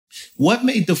what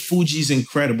made the Fugees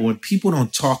incredible, and people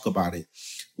don't talk about it,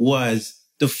 was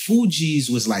the Fugees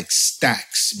was like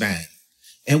stacks, man.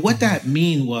 And what that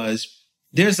mean was,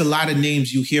 there's a lot of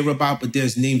names you hear about, but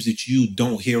there's names that you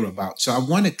don't hear about. So I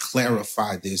want to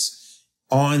clarify this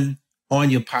on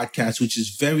your podcast, which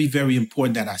is very, very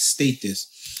important that I state this.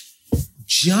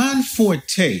 John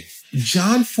Forté,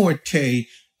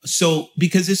 so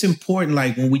because it's important,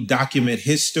 like when we document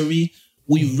history,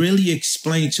 we really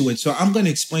explain to it. So I'm going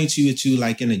to explain to you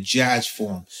like in a jazz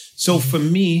form. So for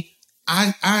me,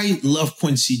 I love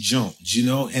Quincy Jones, you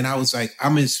know, and I was like,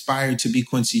 I'm inspired to be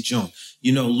Quincy Jones.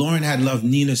 You know, Lauren had loved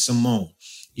Nina Simone.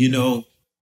 You know,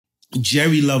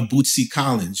 Jerry loved Bootsy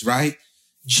Collins, right?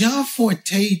 John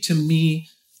Forté, to me,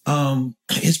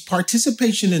 his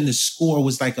participation in the score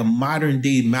was like a modern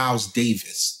day Miles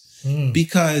Davis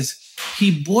because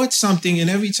he bought something, and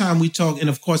every time we talk, and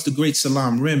of course the great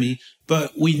Salaam Remi,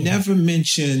 but we never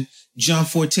mention John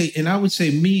Forté. And I would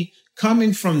say, me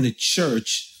coming from the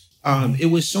church,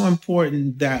 it was so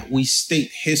important that we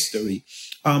state history.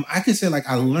 I could say, like,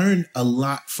 I learned a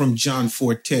lot from John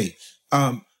Forté.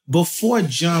 Before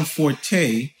John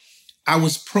Forté, I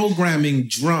was programming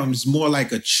drums more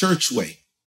like a church way.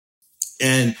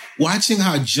 And watching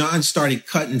how John started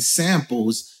cutting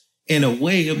samples, in a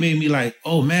way, it made me like,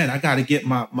 oh man, I got to get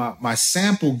my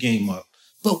sample game up.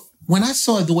 But when I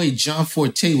saw the way John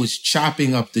Forté was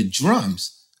chopping up the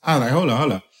drums, I was like, hold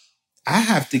on. I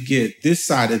have to get this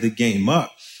side of the game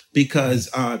up. Because,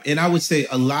 and I would say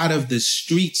a lot of the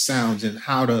street sounds and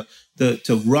how to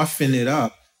roughen it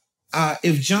up.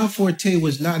 If John Forté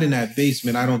was not in that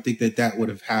basement, I don't think that would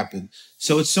have happened.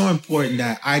 So it's so important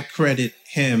that I credit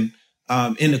him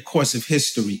in the course of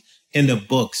history, in the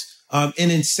books. And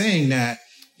in saying that,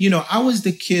 you know, I was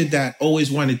the kid that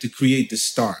always wanted to create the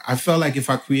star. I felt like if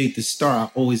I create the star,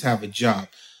 I always have a job.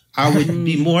 I would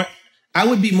be more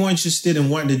interested in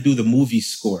wanting to do the movie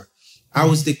score. I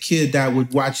was the kid that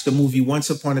would watch the movie Once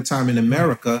Upon a Time in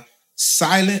America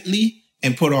silently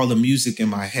and put all the music in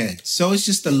my head. So it's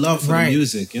just the love for the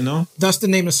music, you know? That's the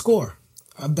name of the score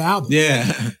of the album.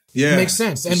 Yeah. It makes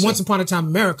sense. And Once Upon a Time in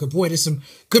America, boy, there's some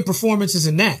good performances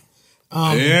in that.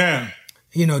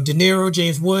 You know, De Niro,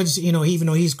 James Woods, you know, even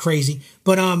though he's crazy.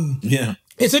 But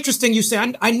it's interesting you say,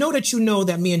 I know that you know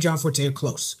that me and John Forté are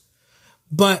close.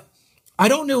 But I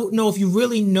don't know if you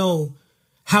really know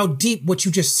how deep what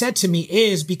you just said to me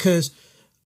is, because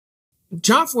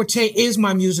John Forté is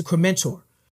my musical mentor.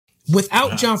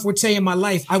 Without John Forté in my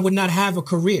life, I would not have a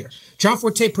career. John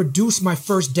Forté produced my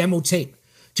first demo tape.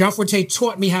 John Forté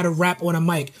taught me how to rap on a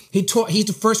mic. He's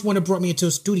the first one that brought me into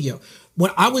a studio.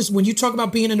 When you talk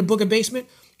about being in the Booger Basement,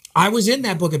 I was in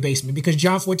that Booger Basement because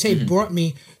John Forté brought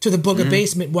me to the Booger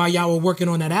Basement while y'all were working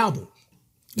on that album.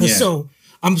 And so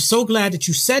I'm so glad that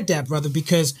you said that, brother,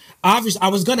 because obviously I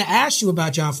was going to ask you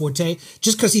about John Forté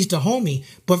just because he's the homie,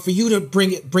 but for you to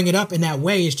bring it up in that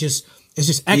way is just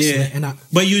excellent. Yeah.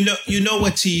 But you know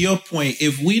what, to your point,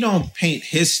 if we don't paint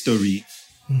history,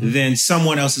 then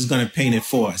someone else is going to paint it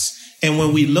for us. And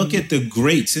when we look at the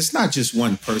greats, it's not just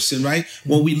one person, right?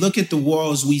 When we look at the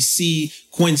walls, we see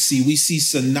Quincy, we see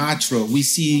Sinatra, we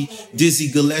see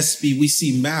Dizzy Gillespie, we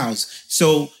see Miles.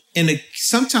 So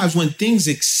sometimes when things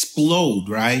explode,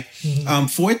 right?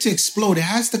 For it to explode, it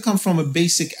has to come from a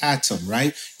basic atom,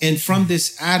 right? And from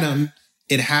this atom,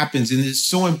 it happens. And it's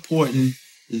so important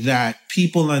that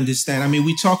people understand. I mean,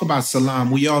 we talk about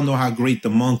Salaam. We all know how great the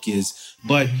monk is.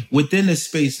 But within the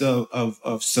space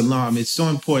of Salaam, it's so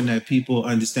important that people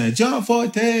understand. John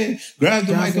Forté, grab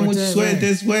the mic and want to sweat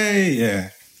this way. Yeah.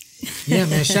 Yeah,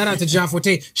 man. Shout out to John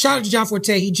Forté. Shout out to John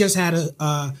Forté. He just had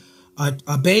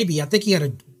a baby. I think he had a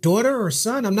daughter or a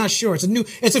son. I'm not sure.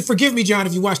 Forgive me, John,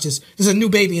 if you watch this. There's a new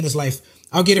baby in his life.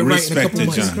 I'll get it right in a couple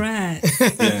months.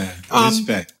 Respect, yeah,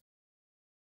 respect.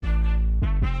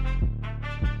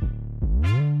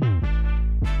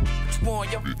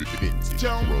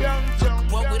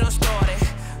 What we done started.